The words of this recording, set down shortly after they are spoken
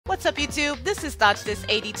What's up, YouTube? This is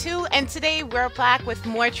This82, and today we're back with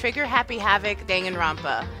more Trigger Happy Havoc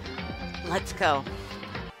Danganronpa. Let's go.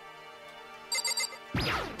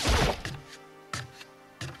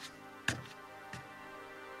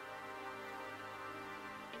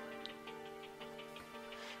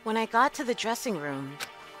 When I got to the dressing room,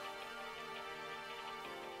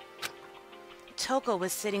 Toko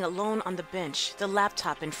was sitting alone on the bench, the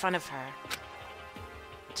laptop in front of her.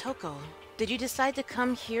 Toko, did you decide to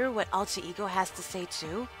come hear what Alter Ego has to say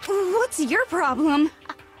too? What's your problem?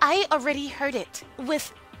 I already heard it.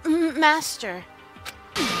 With Master.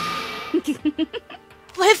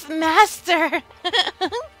 With Master!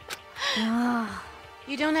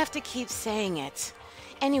 You don't have to keep saying it.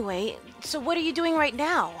 Anyway, so what are you doing right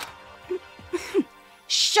now?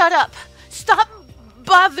 Shut up! Stop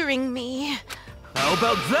bothering me! How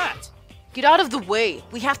about that? Get out of the way.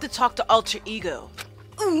 We have to talk to Alter Ego.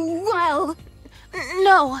 Well...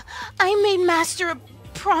 No, I made Master a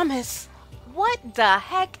promise. What the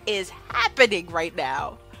heck is happening right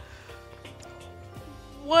now?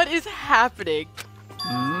 What is happening?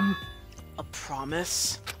 A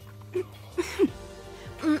promise?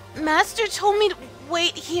 Master told me to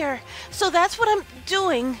wait here, so that's what I'm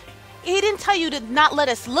doing. He didn't tell you to not let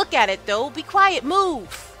us look at it, though. Be quiet,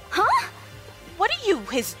 move. Huh? What are you,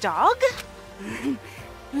 his dog?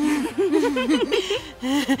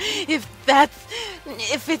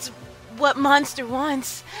 If it's what Monster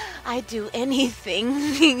wants, I'd do anything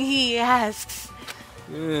he asks.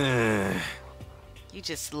 You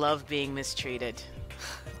just love being mistreated.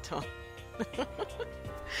 Don't.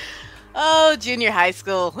 Oh, junior high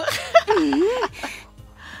school.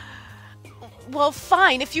 Well,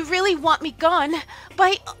 fine. If you really want me gone,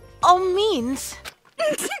 by all means.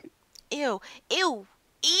 Ew. Ew.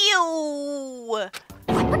 Ew.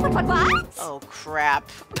 What? Oh, crap.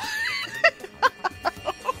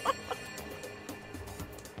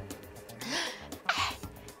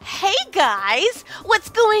 Hey, guys. What's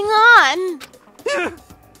going on?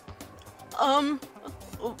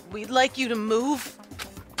 We'd like you to move.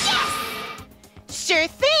 Sure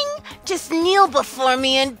thing. Just kneel before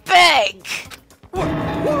me and beg.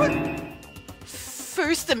 What?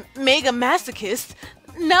 First a mega masochist,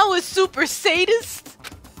 now a super sadist?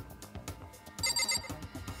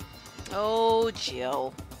 Oh,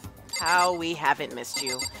 Jill. How we haven't missed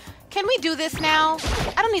you. Can we do this now?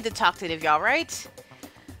 I don't need to talk to any of y'all, right?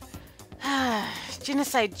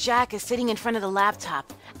 Genocide Jack is sitting in front of the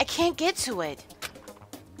laptop. I can't get to it.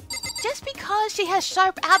 Just because she has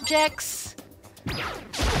sharp objects.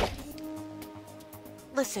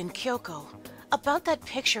 Listen, Kyoko, about that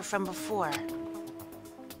picture from before.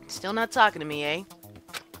 Still not talking to me, eh?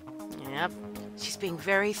 Yep. She's being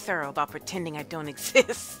very thorough about pretending I don't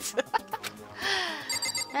exist.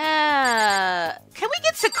 Can we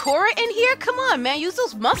get Sakura in here? Come on, man. Use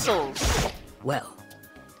those muscles. Well,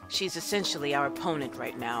 she's essentially our opponent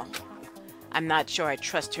right now. I'm not sure I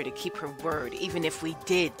trust her to keep her word, even if we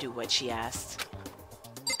did do what she asked.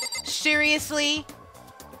 Seriously?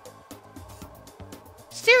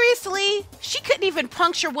 Seriously? She couldn't even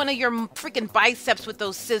puncture one of your freaking biceps with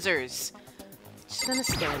those scissors. She's gonna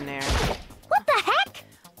stand there. What the heck?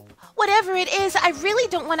 Whatever it is, I really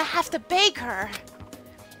don't want to have to beg her.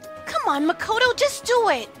 Come on, Makoto, just do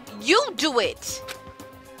it. You do it.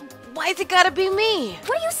 Why's it gotta be me?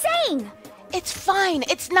 What are you saying? It's fine.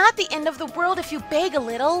 It's not the end of the world if you beg a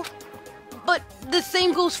little. But the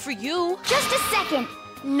same goes for you. Just a second.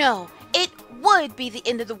 No, it would be the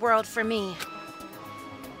end of the world for me.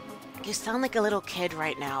 You sound like a little kid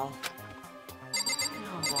right now.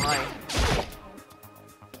 Oh boy.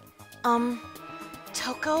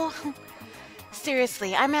 Toko?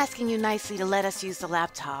 Seriously, I'm asking you nicely to let us use the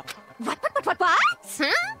laptop. What?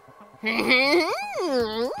 You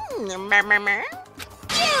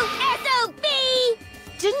SOB!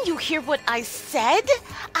 Didn't you hear what I said?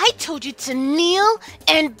 I told you to kneel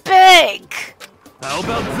and beg! How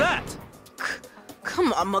about that?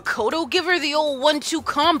 Come on, Makoto, give her the old 1-2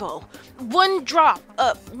 combo. 1 drop,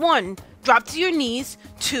 1, drop to your knees,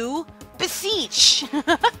 2, beseech.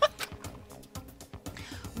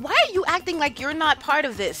 Why are you acting like you're not part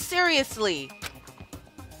of this? Seriously.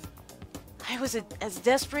 I was as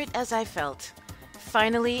desperate as I felt.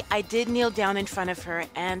 Finally, I did kneel down in front of her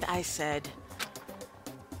and I said,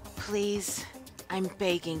 please, I'm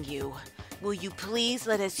begging you. Will you please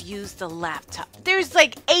let us use the laptop? There's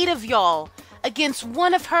like 8 of y'all against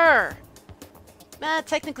 1 of her.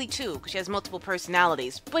 Technically 2, because she has multiple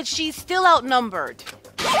personalities, but she's still outnumbered.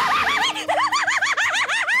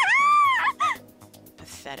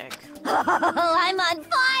 Pathetic. Oh, I'm on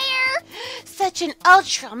fire! such an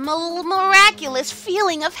ultra miraculous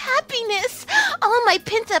feeling of happiness. All my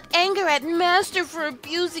pent-up anger at Master for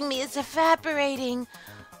abusing me is evaporating.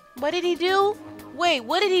 What did he do? Wait,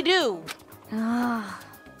 what did he do?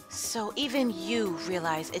 So even you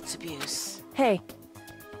realize it's abuse. Hey,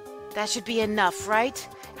 That should be enough, right?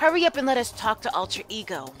 Hurry up and let us talk to Alter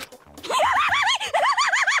Ego.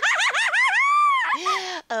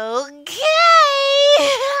 Okay!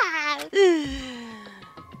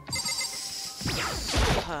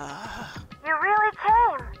 You really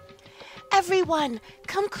came. Everyone,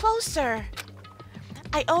 come closer.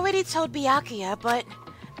 I already told Byakuya, but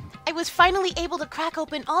I was finally able to crack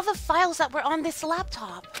open all the files that were on this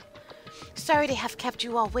laptop. Sorry to have kept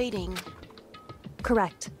you all waiting.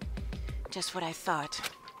 correct. Just what I thought.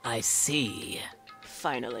 I see.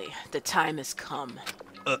 Finally, the time has come.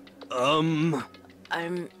 Um...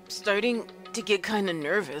 I'm starting to get kinda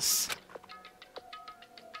nervous.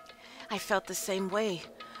 I felt the same way.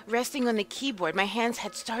 Resting on the keyboard, my hands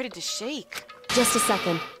had started to shake. Just a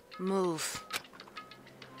second. Move.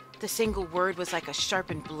 The single word was like a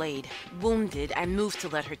sharpened blade. Wounded, I moved to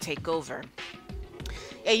let her take over.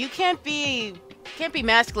 Yeah, you can't be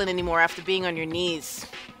masculine anymore after being on your knees.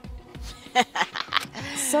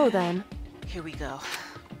 So then, Here we go.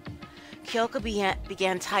 Kyoko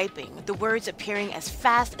began typing, the words appearing as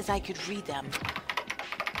fast as I could read them.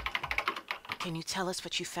 Can you tell us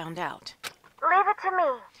what you found out? Leave it to me.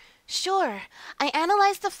 Sure. I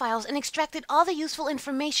analyzed the files and extracted all the useful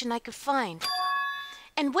information I could find.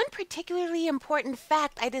 And one particularly important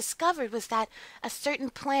fact I discovered was that a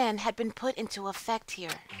certain plan had been put into effect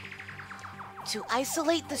here. To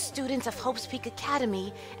isolate the students of Hope's Peak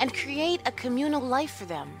Academy and create a communal life for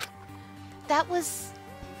them. That was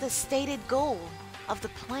the stated goal of the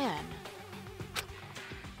plan.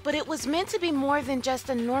 But it was meant to be more than just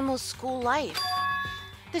a normal school life.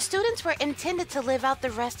 The students were intended to live out the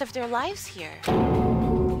rest of their lives here.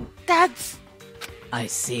 That's... I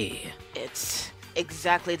see. It's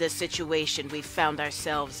exactly the situation we found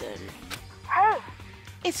ourselves in. Hey,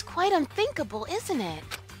 It's quite unthinkable, isn't it?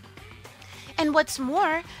 And what's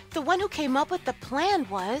more, the one who came up with the plan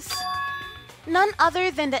was... none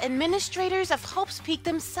other than the administrators of Hope's Peak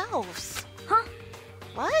themselves. Huh?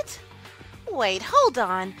 What? Wait, hold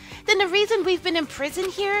on. Then the reason we've been in prison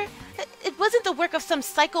here, it wasn't the work of some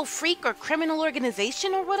psycho freak or criminal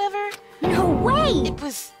organization or whatever? No way! It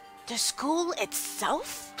was the school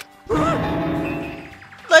itself?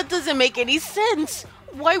 That doesn't make any sense.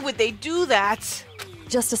 Why would they do that?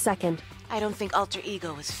 just a second. I don't think Alter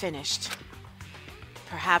Ego is finished.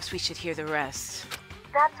 Perhaps we should hear the rest.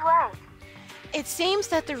 That's right. It seems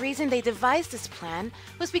that the reason they devised this plan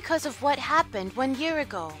was because of what happened 1 year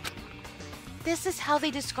ago. This is how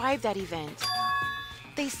they described that event.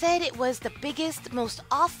 They said it was the biggest, most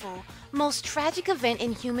awful, most tragic event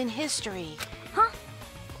in human history. Huh?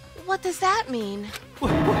 What does that mean?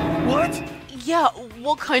 What? Yeah,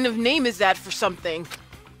 what kind of name is that for something?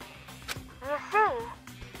 You see,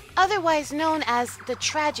 Otherwise known as the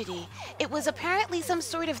tragedy, it was apparently some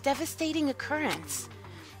sort of devastating occurrence.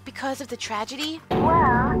 Because of the tragedy,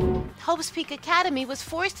 well, Hope's Peak Academy was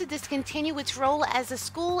forced to discontinue its role as a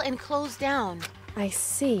school and close down. I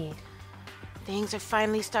see. Things are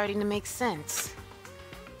finally starting to make sense.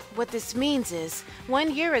 What this means is,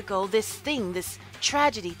 1 year ago, this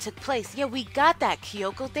tragedy took place. Yeah, we got that,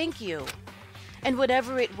 Kyoko, thank you. And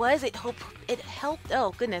whatever it was, it helped,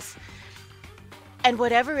 oh goodness. And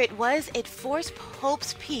whatever it was, it forced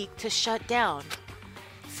Hope's Peak to shut down.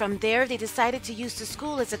 From there, they decided to use the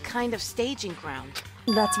school as a kind of staging ground.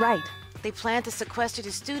 That's right. They planned to sequester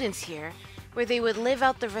the students here, where they would live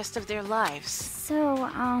out the rest of their lives. so,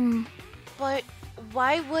 But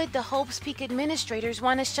why would the Hope's Peak administrators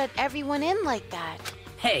want to shut everyone in like that?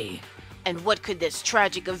 Hey. And what could this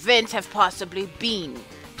tragic event have possibly been?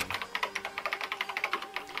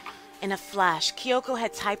 In a flash, Kyoko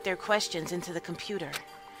had typed their questions into the computer.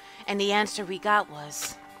 And the answer we got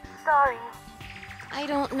was... sorry. I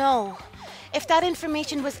don't know. If that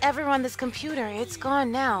information was ever on this computer, it's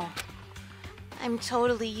gone now. I'm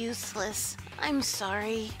totally useless. I'm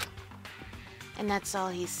sorry. And that's all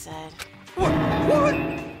he said. What?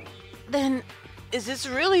 Then, is this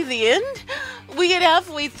really the end? We get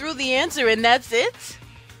halfway through the answer and that's it?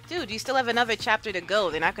 Dude, you still have another chapter to go.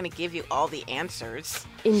 They're not going to give you all the answers.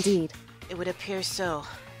 Indeed. It would appear so.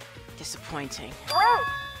 Disappointing. Wait,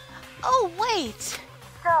 Oh, wait!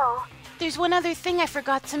 so, There's one other thing I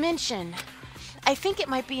forgot to mention. I think it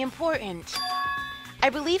might be important. I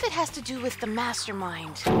believe it has to do with the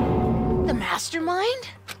mastermind. The mastermind?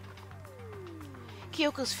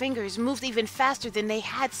 Kyoko's fingers moved even faster than they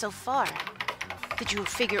had so far. Did you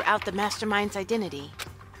figure out the mastermind's identity?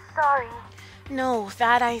 Sorry. No,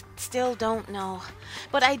 that I still don't know.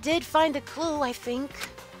 But I did find a clue, I think.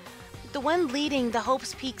 The one leading the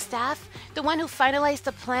Hope's Peak staff, the one who finalized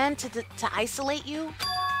the plan to isolate you,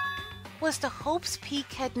 was the Hope's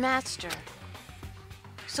Peak headmaster.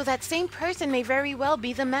 So that same person may very well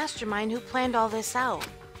be the mastermind who planned all this out.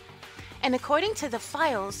 And according to the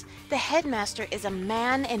files, the headmaster is a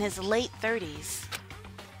man in his late 30s.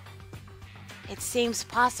 It seems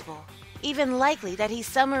possible, even likely, that he's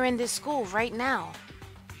somewhere in this school right now.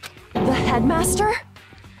 The headmaster?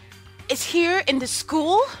 Is here in the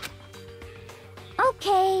school?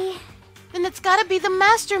 Okay. Then it's gotta be the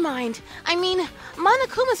mastermind. I mean,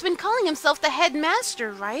 Monokuma's been calling himself the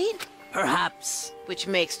headmaster, right? Perhaps. Which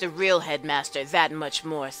makes the real headmaster that much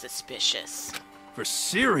more suspicious. For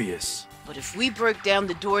serious? But if we break down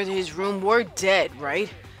the door to his room, we're dead, right?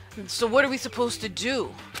 So what are we supposed to do?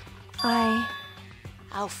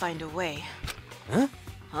 I'll find a way. Huh?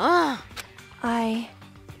 Huh?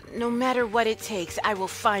 No matter what it takes, I will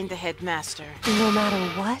find the headmaster. No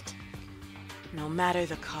matter what? No matter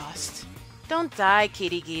the cost. Don't die,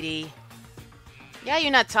 Kirigiri. Yeah,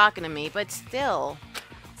 you're not talking to me, but still.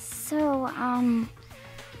 So,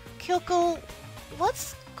 Kyoko,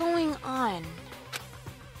 what's going on?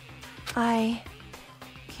 I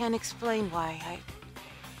Can't explain why.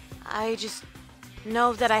 I just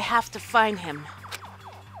know that I have to find him.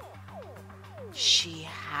 She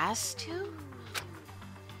has to?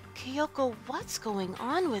 Kyoko, what's going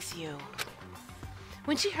on with you?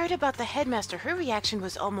 When she heard about the headmaster, her reaction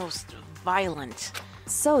was almost violent.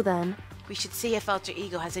 So then, We should see if Alter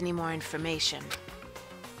Ego has any more information.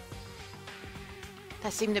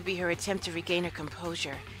 That seemed to be her attempt to regain her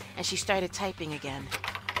composure, and she started typing again.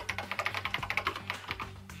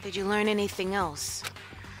 Did you learn anything else?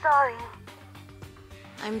 sorry.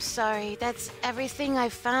 I'm sorry, that's everything I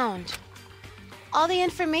found. All the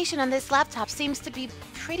information on this laptop seems to be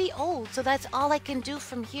pretty old, so that's all I can do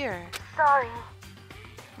from here. Sorry.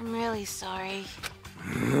 I'm really sorry.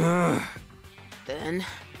 Then,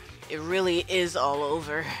 it really is all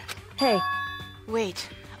over. hey, Wait,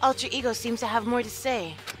 Alter Ego seems to have more to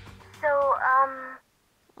say. So,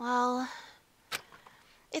 Well,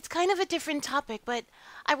 it's kind of a different topic, but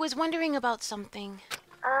I was wondering about something.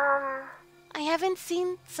 I haven't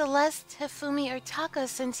seen Celeste, Hifumi, or Taka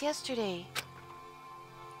since yesterday.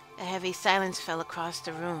 A heavy silence fell across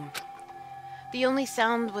the room. The only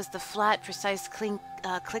sound was the flat, precise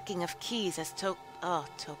clicking of keys as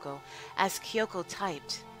as Kyoko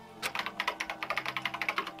typed.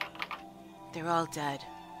 They're all dead.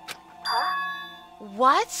 Huh?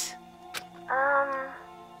 What?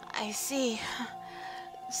 I see.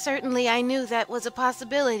 Certainly I knew that was a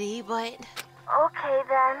possibility, but Okay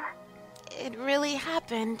then. it really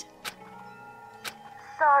happened.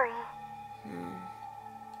 Sorry.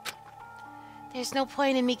 There's no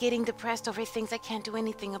point in me getting depressed over things I can't do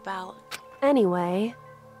anything about. anyway,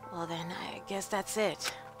 Well then, I guess that's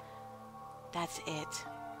it. That's it.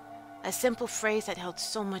 A simple phrase that held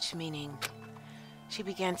so much meaning. She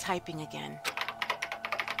began typing again.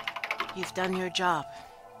 You've done your job.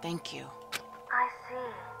 Thank you. I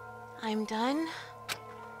see. I'm done?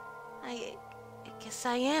 I guess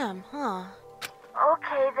I am, huh?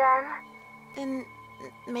 Okay then. Then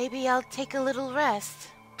maybe I'll take a little rest.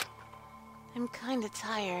 I'm kinda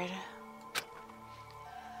tired.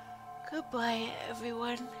 Goodbye,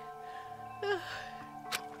 everyone.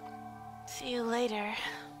 See you later.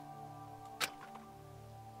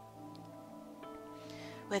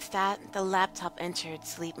 With that, the laptop entered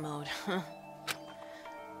sleep mode.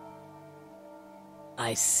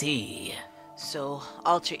 I see. So,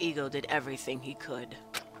 Alter Ego did everything he could.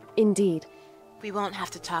 indeed. We won't have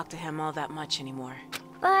to talk to him all that much anymore.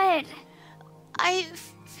 But I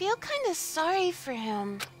feel kinda sorry for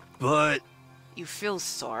him. But You feel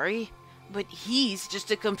sorry? But he's just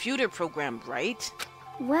a computer program, right?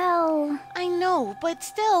 well, I know, but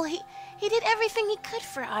still, he did everything he could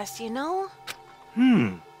for us, you know?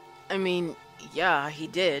 I mean, yeah, he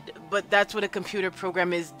did, but that's what a computer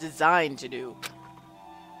program is designed to do.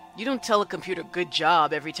 You don't tell a computer good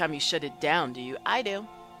job every time you shut it down, do you? I do.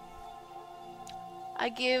 I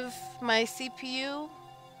give my CPU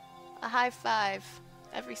a high five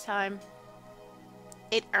every time.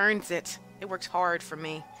 It earns it. It works hard for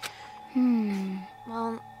me.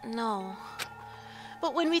 Well, no.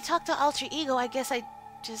 But when we talked to Alter Ego, I guess I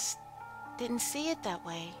just didn't see it that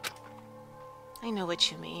way. I know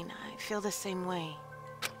what you mean. I feel the same way.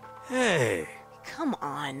 hey, Come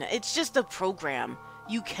on, it's just a program.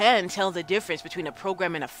 You can tell the difference between a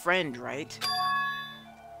program and a friend, right?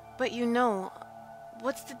 But you know,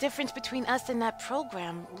 what's the difference between us and that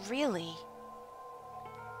program, really?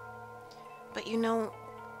 But you know,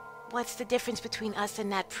 what's the difference between us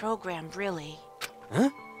and that program, really? Huh?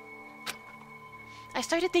 I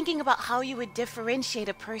started thinking about how you would differentiate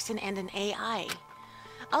a person and an AI.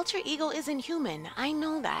 Alter Ego isn't human, I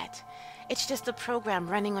know that. It's just a program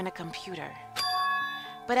running on a computer.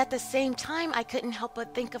 But at the same time, I couldn't help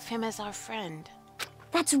but think of him as our friend.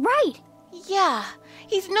 That's right. Yeah,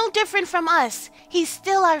 he's no different from us. He's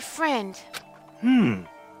still our friend.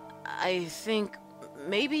 I think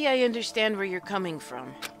maybe I understand where you're coming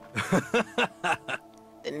from.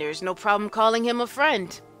 Then there's no problem calling him a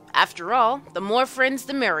friend. After all, the more friends,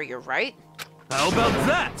 the merrier, right? How about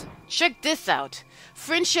that? Check this out.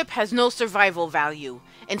 Friendship has no survival value.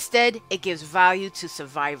 Instead, it gives value to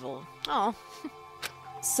survival. Oh.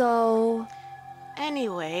 So...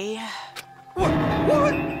 Anyway...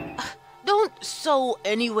 What? Don't so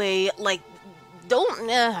anyway, like... Don't...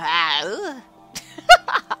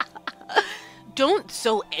 Don't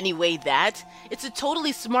so anyway that. It's a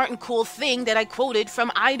totally smart and cool thing that I quoted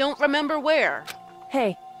from I don't remember where.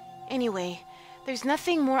 Hey, Anyway, there's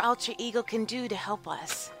nothing more Alter Ego can do to help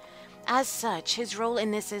us. As such, his role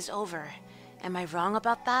in this is over. Am I wrong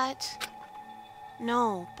about that?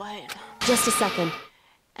 No, but... just a second.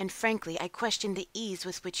 And frankly, I question the ease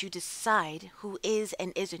with which you decide who is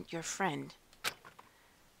and isn't your friend.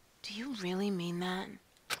 Do you really mean that?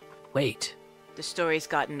 Wait. The story's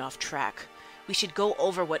gotten off track. We should go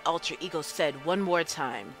over what Alter Ego said one more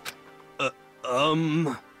time.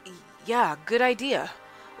 Yeah, good idea.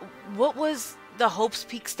 What was the Hope's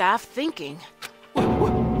Peak staff thinking?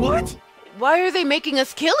 What? Why are they making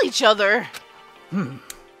us kill each other?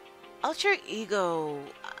 Alter Ego...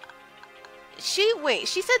 She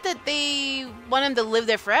said that they want him to live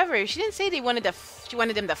there forever. She didn't say she wanted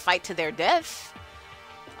them to fight to their death.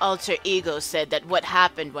 Alter Ego said that what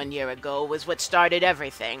happened 1 year ago was what started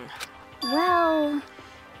everything. Well,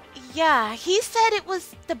 Yeah, he said it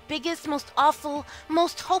was the biggest, most awful,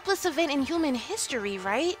 most hopeless event in human history,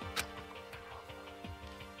 right?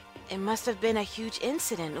 It must have been a huge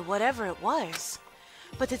incident, whatever it was.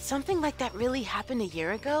 But did something like that really happen a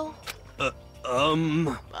year ago?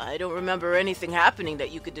 I don't remember anything happening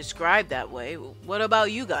that you could describe that way. What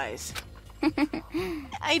about you guys?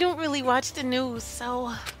 I don't really watch the news,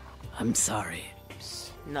 so... I'm sorry.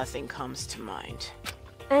 Nothing comes to mind.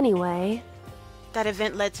 Anyway, That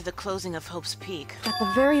event led to the closing of Hope's Peak. at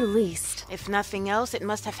the very least, If nothing else, it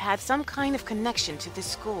must have had some kind of connection to this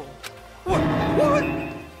school. What?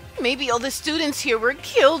 Maybe all the students here were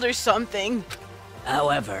killed or something.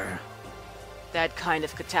 However, That kind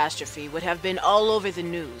of catastrophe would have been all over the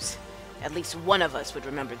news. At least one of us would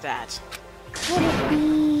remember that. could it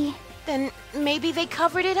be... Then maybe they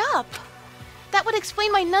covered it up. That would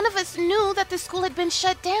explain why none of us knew that the school had been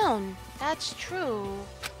shut down. That's true.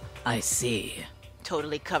 I see.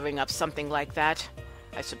 Totally covering up something like that.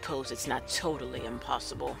 I suppose it's not totally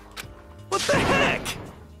impossible. What the heck?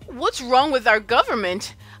 What's wrong with our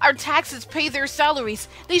government? Our taxes pay their salaries.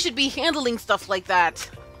 They should be handling stuff like that.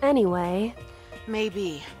 anyway,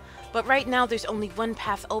 Maybe. But right now there's only one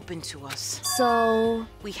path open to us. so...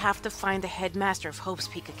 We have to find the headmaster of Hope's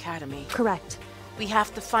Peak Academy. correct. We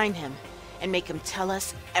have to find him and make him tell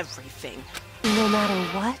us everything. No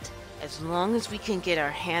matter what? As long as we can get our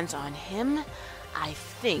hands on him, I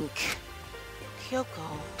think...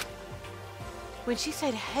 Kyoko... When she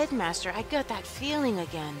said headmaster, I got that feeling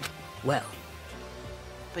again. Well,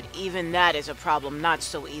 But even that is a problem not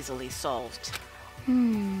so easily solved.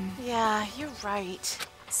 Yeah, you're right.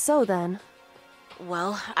 So then,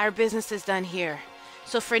 Well, our business is done here.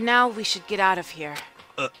 So for now, we should get out of here.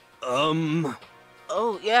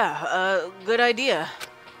 Oh, yeah, good idea.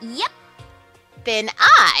 Yep. Then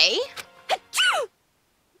I...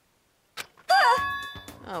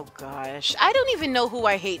 Oh gosh, I don't even know who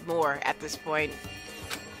I hate more at this point.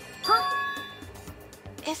 Huh?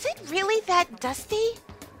 Is it really that dusty?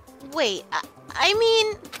 Wait, I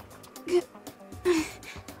mean...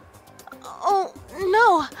 Oh,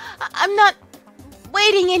 no, I'm not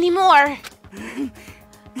waiting anymore.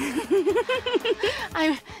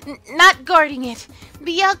 I'm not guarding it.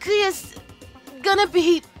 Byakuya's gonna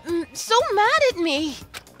be so mad at me.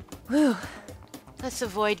 whew, Let's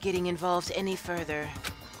avoid getting involved any further.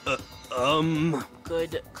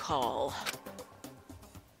 Good call.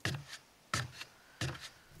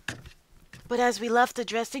 But as we left the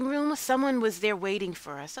dressing room, someone was there waiting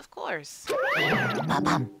for us, of course.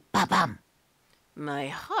 ba-bum, ba-bum. My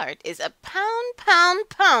heart is a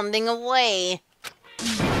pounding away.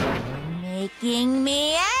 Making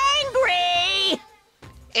me angry!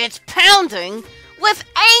 It's pounding with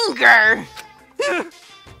anger!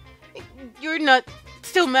 You're not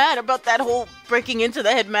still mad about that whole breaking into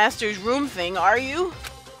the headmaster's room thing, are you?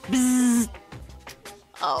 Bzzz.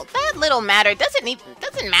 Oh, that little matter doesn't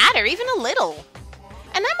matter even a little.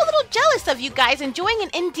 And I'm a little jealous of you guys enjoying an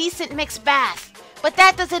indecent mixed bath, but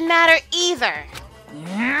that doesn't matter either.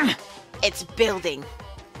 It's building.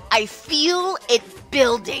 I feel it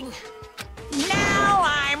building. Now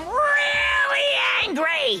I'm really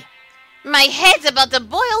angry! My head's about to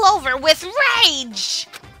boil over with rage!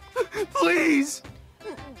 Please!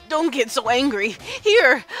 Don't get so angry.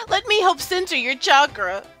 Here, let me help center your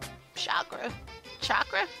chakra. Chakra?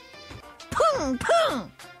 Pung,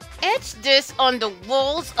 pung! Etch this on the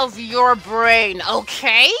walls of your brain,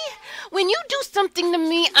 okay? When you do something to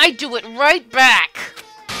me, I do it right back.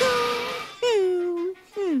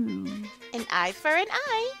 An eye for an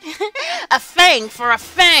eye. A fang for a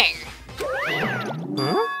fang.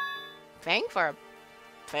 Huh? Fang for a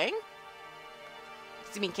fang?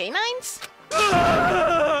 Does he mean canines?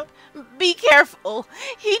 Be careful.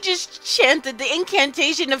 He just chanted the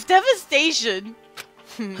incantation of devastation.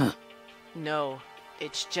 No,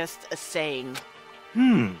 it's just a saying.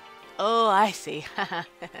 Oh, I see.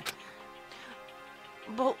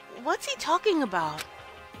 But what's he talking about?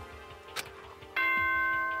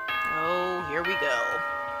 Oh, here we go.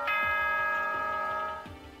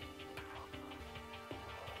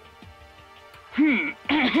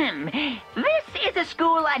 This is a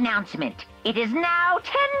school announcement. It is now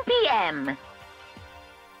 10 p.m.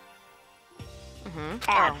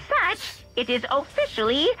 As such, it is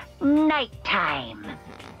officially nighttime.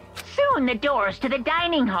 Soon the doors to the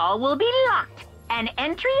dining hall will be locked, and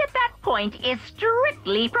entry at that point is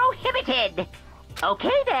strictly prohibited.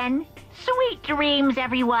 Okay then. Sweet dreams,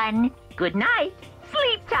 everyone. Good night.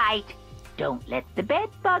 Sleep tight. Don't let the bed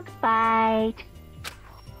bugs bite.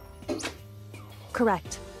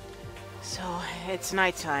 Correct. So, it's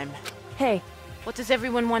nighttime. Hey, What does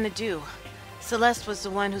everyone want to do? Celeste was the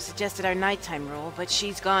one who suggested our nighttime rule, but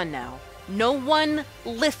she's gone now. No one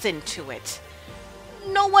listened to it.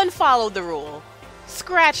 No one followed the rule.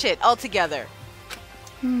 Scratch it altogether.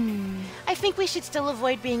 I think we should still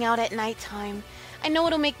avoid being out at nighttime. I know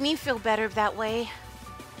it'll make me feel better that way.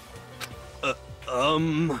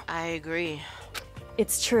 I agree.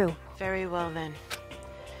 it's true. Very well then.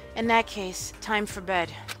 In that case, time for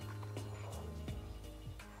bed.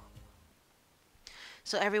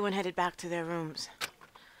 So everyone headed back to their rooms.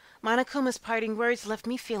 Monokuma's parting words left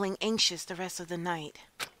me feeling anxious the rest of the night.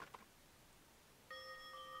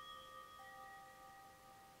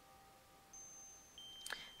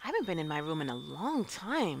 I haven't been in my room in a long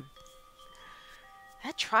time.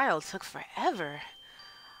 That trial took forever.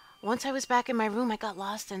 Once I was back in my room, I got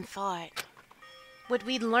lost in thought. What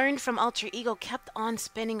we'd learned from Alter Ego kept on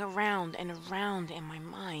spinning around and around in my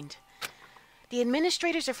mind. The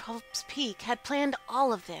administrators of Hope's Peak had planned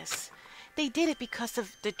all of this. They did it because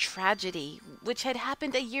of the tragedy, which had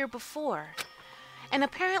happened a year before. And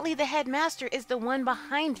apparently the headmaster is the one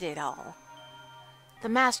behind it all. The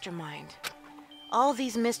mastermind. All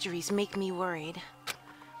these mysteries make me worried.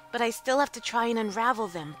 But I still have to try and unravel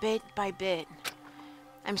them bit by bit.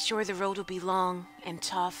 I'm sure the road will be long and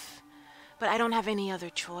tough, but I don't have any other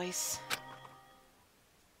choice.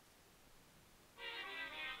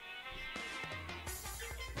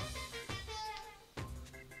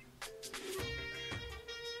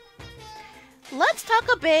 Let's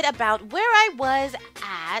talk a bit about where I was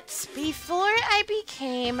at before I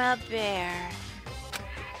became a bear.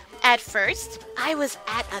 At first, I was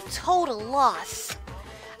at a total loss.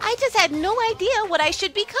 I just had no idea what I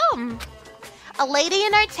should become. A lady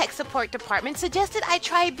in our tech support department suggested I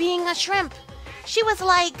try being a shrimp. She was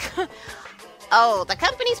like, "Oh, the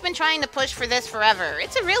company's been trying to push for this forever.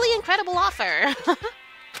 It's a really incredible offer."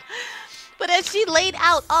 But as she laid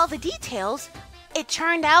out all the details, it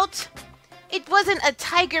turned out it wasn't a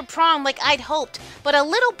tiger prawn like I'd hoped, but a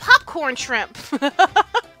little popcorn shrimp.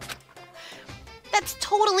 That's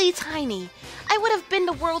totally tiny. I would have been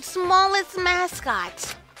the world's smallest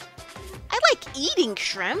mascot. I like eating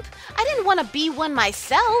shrimp. I didn't want to be one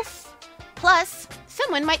myself. Plus,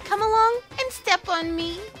 someone might come along and step on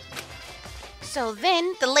me. So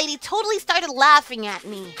then, the lady totally started laughing at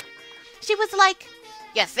me. She was like,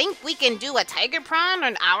 "You think we can do a tiger prawn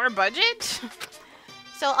on our budget?"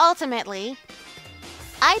 So ultimately,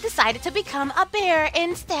 I decided to become a bear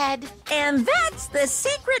instead. And that's the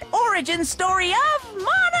secret origin story of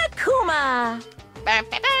Monokuma. Ba,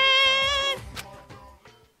 ba, ba.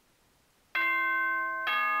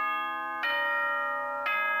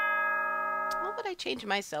 What would I change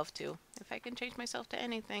myself to? If I can change myself to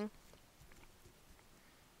anything.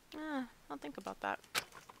 I'll think about that.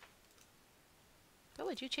 What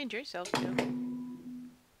would you change yourself to?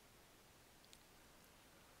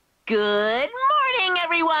 Good morning,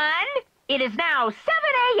 everyone! It is now 7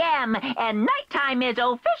 a.m. and nighttime is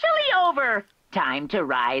officially over. Time to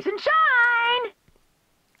rise and shine!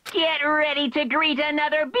 Get ready to greet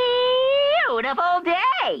another beautiful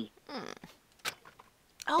day!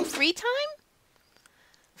 Oh, free time?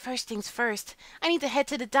 First things first, I need to head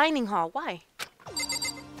to the dining hall. Why?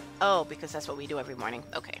 Oh, because that's what we do every morning.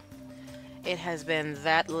 Okay. It has been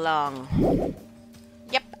that long.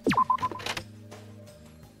 Yep.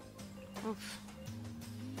 Oof.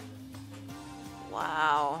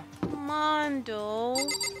 Wow. Mondo.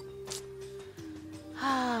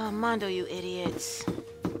 Ah, Mondo, you idiots.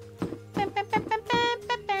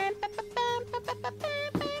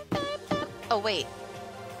 Oh, wait.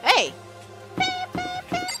 Hey!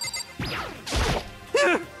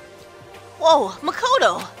 Whoa,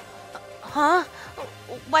 Makoto! Huh?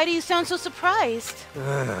 Why do you sound so surprised?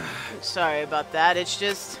 Sorry about that. It's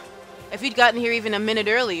just... if you'd gotten here even a minute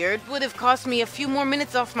earlier, it would have cost me a few more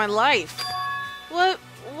minutes off my life. What?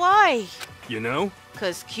 Why? You know?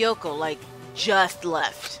 'Cause Kyoko, like, just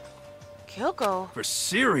left. Kyoko? For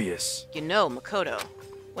serious. You know, Makoto,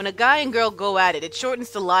 when a guy and girl go at it, it shortens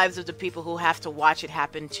the lives of the people who have to watch it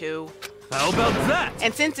happen too. How about that?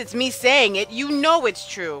 And since it's me saying it, you know it's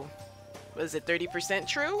true. Was it 30%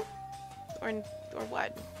 true? Or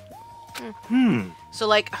what? So,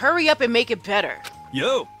 like, hurry up and make it better.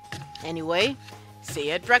 Yo. Anyway, see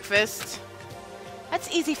you at breakfast. That's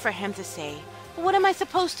easy for him to say. But what am I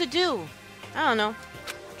supposed to do? I don't know.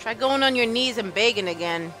 Try going on your knees and begging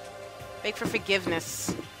again. Beg for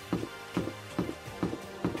forgiveness.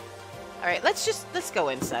 Alright, let's go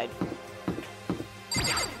inside.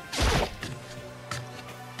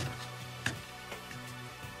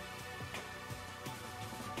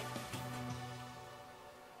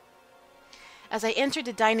 As I entered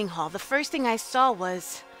the dining hall, the first thing I saw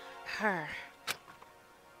was her.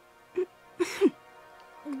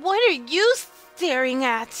 What are you staring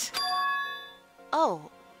at? Oh,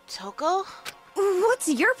 Toko? What's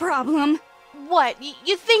your problem? What?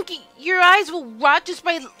 You think your eyes will rot just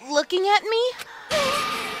by looking at me?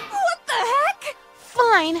 What the heck?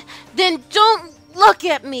 Fine, then don't look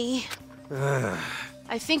at me.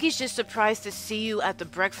 I think he's just surprised to see you at the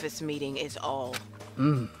breakfast meeting is all.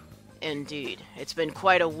 Indeed. It's been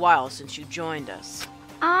quite a while since you joined us.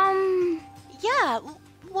 Yeah,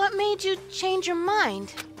 what made you change your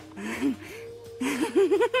mind?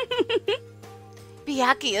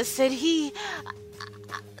 Byakuya said he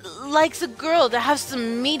likes a girl to have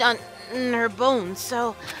some meat on her bones,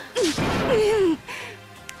 so...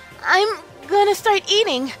 I'm gonna start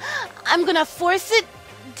eating. I'm gonna force it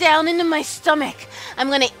down into my stomach. I'm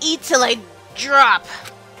gonna eat till I drop.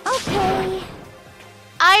 Okay.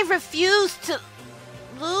 I refuse to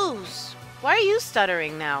lose. Why are you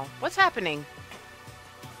stuttering now? What's happening?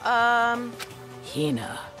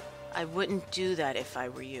 Hina. I wouldn't do that if I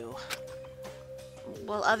were you.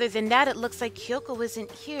 Well, other than that, it looks like Kyoko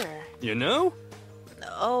isn't here. You know?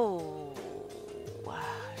 Oh.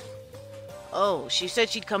 Oh, she said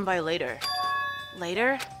she'd come by later.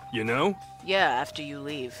 Later? You know? Yeah, after you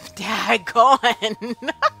leave. Daggone.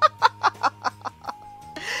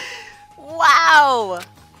 Wow!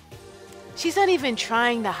 She's not even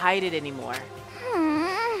trying to hide it anymore.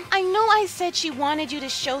 I know I said she wanted you to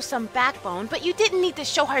show some backbone, but you didn't need to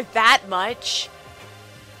show her that much.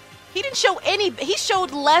 He didn't show any... He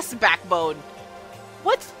showed less backbone.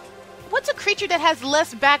 What's a creature that has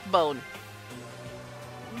less backbone?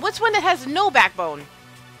 What's one that has no backbone?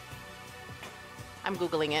 I'm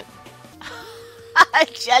Googling it.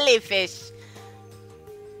 Jellyfish.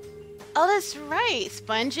 Oh, that's right.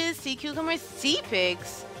 Sponges, sea cucumbers, sea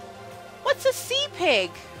pigs. What's a sea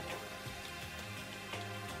pig?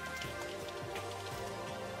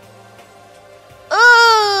 Ooh,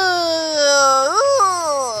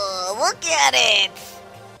 look at it.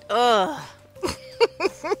 Ugh.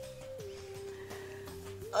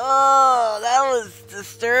 Oh, that was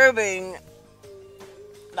disturbing.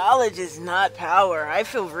 Knowledge is not power. I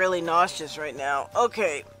feel really nauseous right now.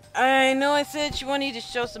 Okay. I know I said she wanted you to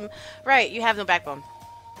show some... Right, you have no backbone.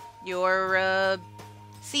 You're,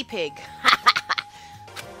 sea pig.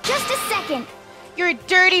 Just a second. You're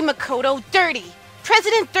dirty, Makoto. Dirty.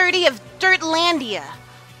 President Dirty of Dirtlandia.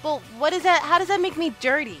 Well, what is that? How does that make me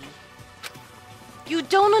dirty? You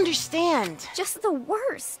don't understand. Just the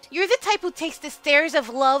worst. You're the type who takes the stairs of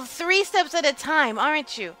love 3 steps at a time,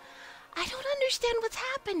 aren't you? I don't understand what's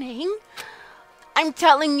happening. I'm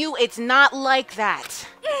telling you, it's not like that.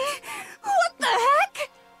 What the heck?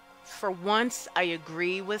 For once, I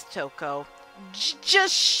agree with Toko.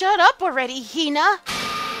 Just shut up already, Hina.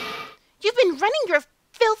 You've been running your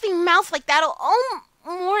filthy mouth like that all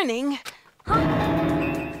morning.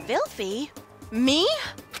 Huh? Filthy? Me?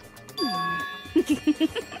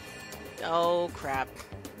 Oh, crap.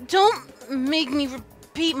 Don't make me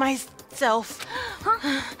repeat myself.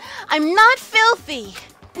 Huh? I'm not filthy.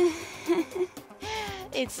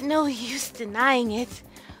 It's no use denying it.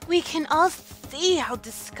 We can all see how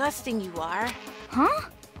disgusting you are. Huh?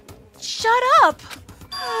 Shut up!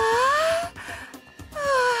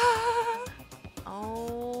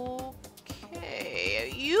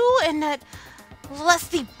 Okay, you and that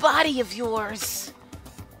lusty body of yours.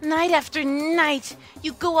 Night after night,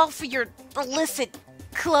 you go out for your illicit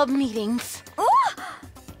club meetings.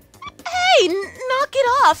 Hey, knock it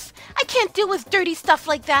off! I can't deal with dirty stuff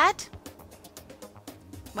like that.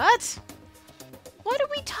 What? What are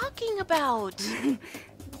we talking about?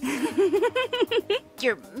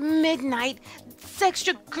 Your midnight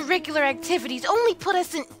extracurricular activities only put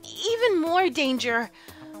us in even more danger.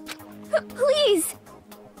 Please.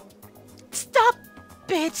 Stop,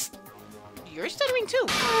 bitch. You're stuttering too.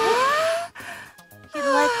 You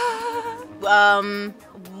like...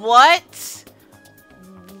 what?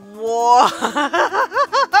 What?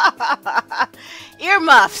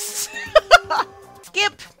 Earmuffs.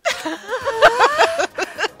 Skip.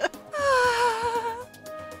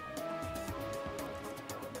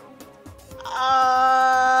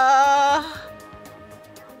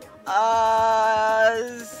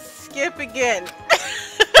 Skip again.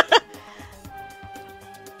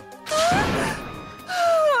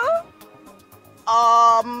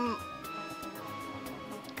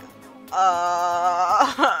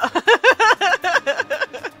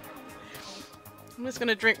 I'm just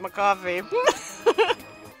gonna drink my coffee.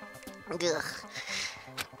 Ugh.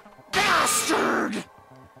 Bastard!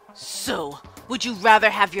 So, would you rather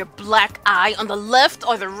have your black eye on the left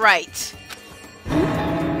or the right?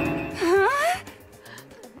 Huh?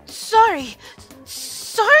 Sorry.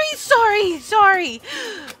 Sorry.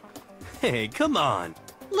 Hey, come on.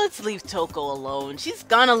 Let's leave Toko alone. She's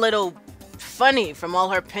gone a little funny from all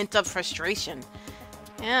her pent-up frustration.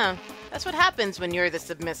 Yeah, that's what happens when you're the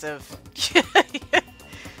submissive.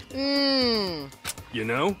 You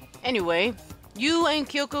know? Anyway, you and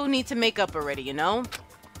Kyoko need to make up already, you know?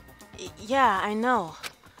 Yeah, I know.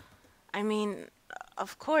 I mean,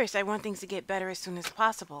 of course, I want things to get better as soon as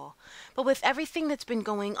possible. But with everything that's been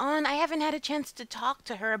going on, I haven't had a chance to talk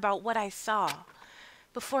to her about what I saw.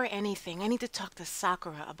 Before anything, I need to talk to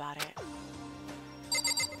Sakura about it.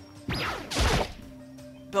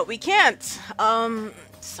 But we can't.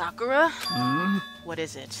 Sakura? What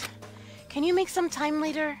is it? Can you make some time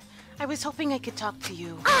later? I was hoping I could talk to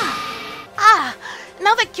you.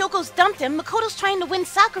 Now that Kyoko's dumped him, Makoto's trying to win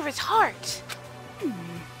Sakura's heart.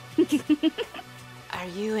 Are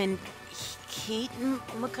you in heat,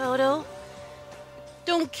 Makoto?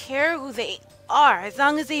 Don't care who they are, as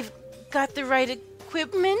long as they've got the right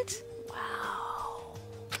equipment? Wow.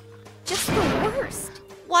 Just the worst.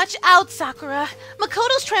 Watch out, Sakura.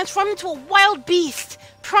 Makoto's transformed into a wild beast.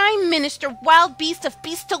 Prime Minister Wild Beast of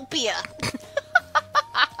Beastopia.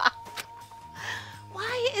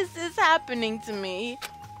 Why is this happening to me?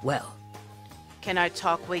 Well, Can I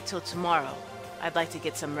wait till tomorrow? I'd like to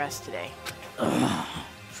get some rest today.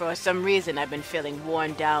 For some reason, I've been feeling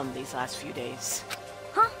worn down these last few days.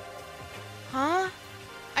 Huh? Huh?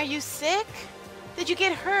 Are you sick? Did you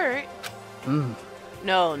get hurt?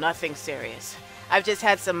 No, nothing serious. I've just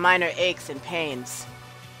had some minor aches and pains.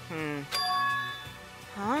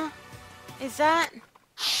 Huh? Is that...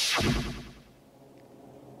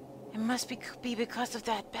 It must be because of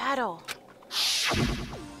that battle.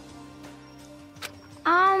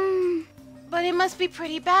 But it must be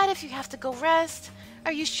pretty bad if you have to go rest.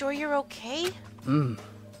 Are you sure you're okay?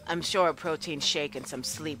 I'm sure a protein shake and some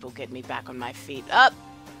sleep will get me back on my feet. Up.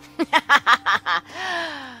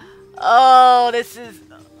 This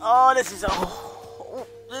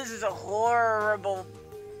is a horrible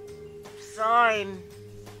sign.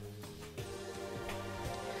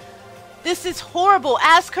 This is horrible.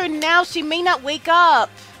 Ask her now. She may not wake up.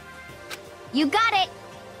 You got it.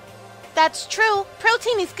 That's true.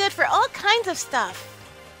 Protein is good for all kinds of stuff.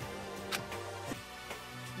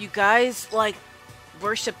 You guys,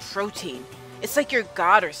 worship protein. It's like your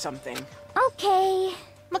god or something. Okay.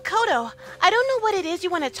 Makoto, I don't know what it is you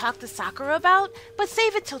want to talk to Sakura about, but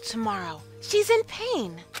save it till tomorrow. She's in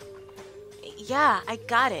pain. Yeah, I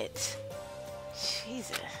got it.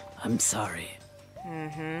 Jesus. I'm sorry.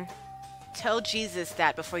 Tell Jesus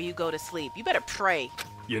that before you go to sleep. You better pray.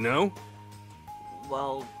 You know?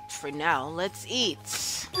 Well, for now, let's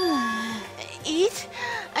eat. Eat?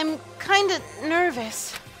 I'm kinda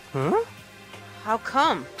nervous. Huh? How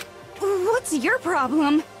come? What's your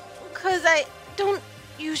problem? 'Cause I don't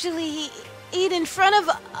usually eat in front of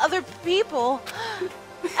other people.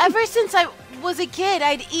 Ever since I was a kid,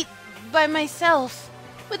 I'd eat by myself.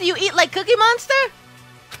 What, do you eat like Cookie Monster?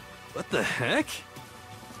 What the heck?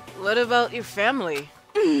 What about your family?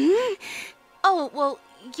 Oh, well,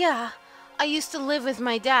 yeah. I used to live with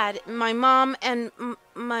my dad, my mom, and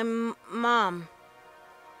my mom.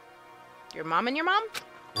 Your mom and your mom?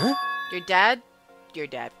 Huh? Your dad? Your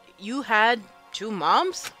dad. You had two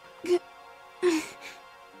moms?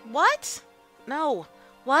 What? No.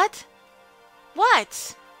 What?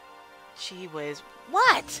 What? Gee whiz.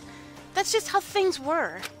 What? That's just how things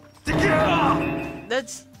were.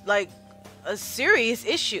 That's like a serious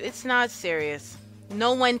issue. It's not serious.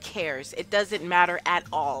 No one cares. It doesn't matter at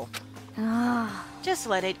all. Just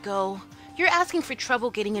let it go. You're asking for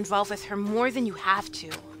trouble getting involved with her more than you have to.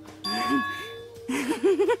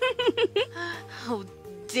 How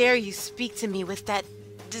dare you speak to me with that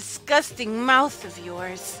disgusting mouth of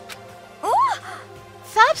yours?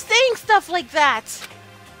 Stop saying stuff like that!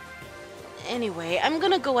 Anyway, I'm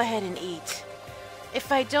gonna go ahead and eat.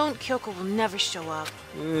 If I don't, Kyoko will never show up.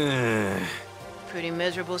 Pretty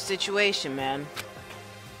miserable situation, man.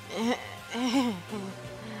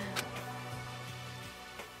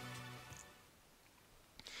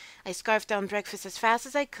 I scarfed down breakfast as fast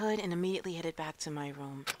as I could and immediately headed back to my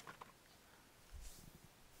room.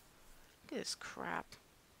 Look at this crap.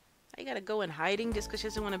 I gotta go in hiding just because she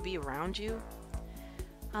doesn't want to be around you?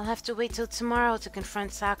 I'll have to wait till tomorrow to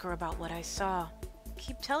confront Sakura about what I saw. I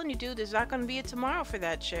keep telling you, dude, there's not gonna be a tomorrow for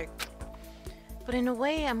that chick. But in a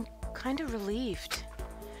way, I'm kind of relieved.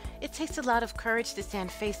 It takes a lot of courage to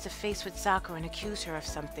stand face to face with Sakura and accuse her of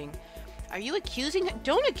something. Are you accusing her?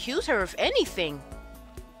 Don't accuse her of anything.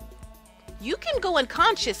 You can go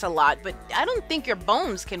unconscious a lot, but I don't think your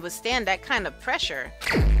bones can withstand that kind of pressure.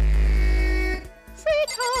 Free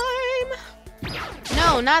time!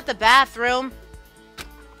 No, not the bathroom.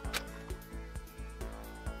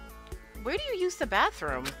 Where do you use the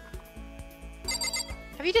bathroom?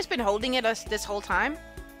 Have you just been holding it this whole time?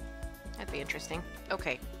 That'd be interesting.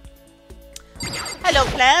 Okay. Hello,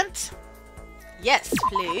 plant. Yes,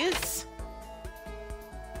 please.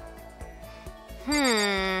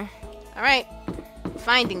 Alright.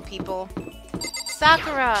 Finding people.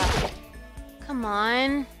 Sakura! Come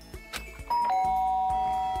on.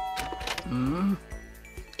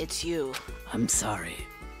 It's you. I'm sorry.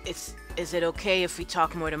 Is it okay if we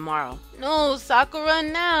talk more tomorrow? No, Sakura,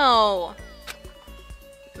 now!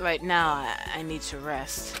 Right now, I need to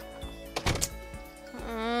rest.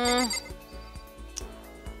 Yeah,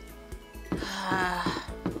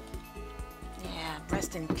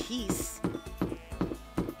 rest in peace.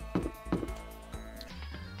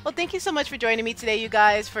 Well, thank you so much for joining me today, you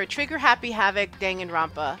guys, for Trigger Happy Havoc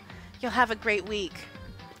Danganronpa. You'll have a great week.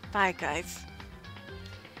 Bye, guys.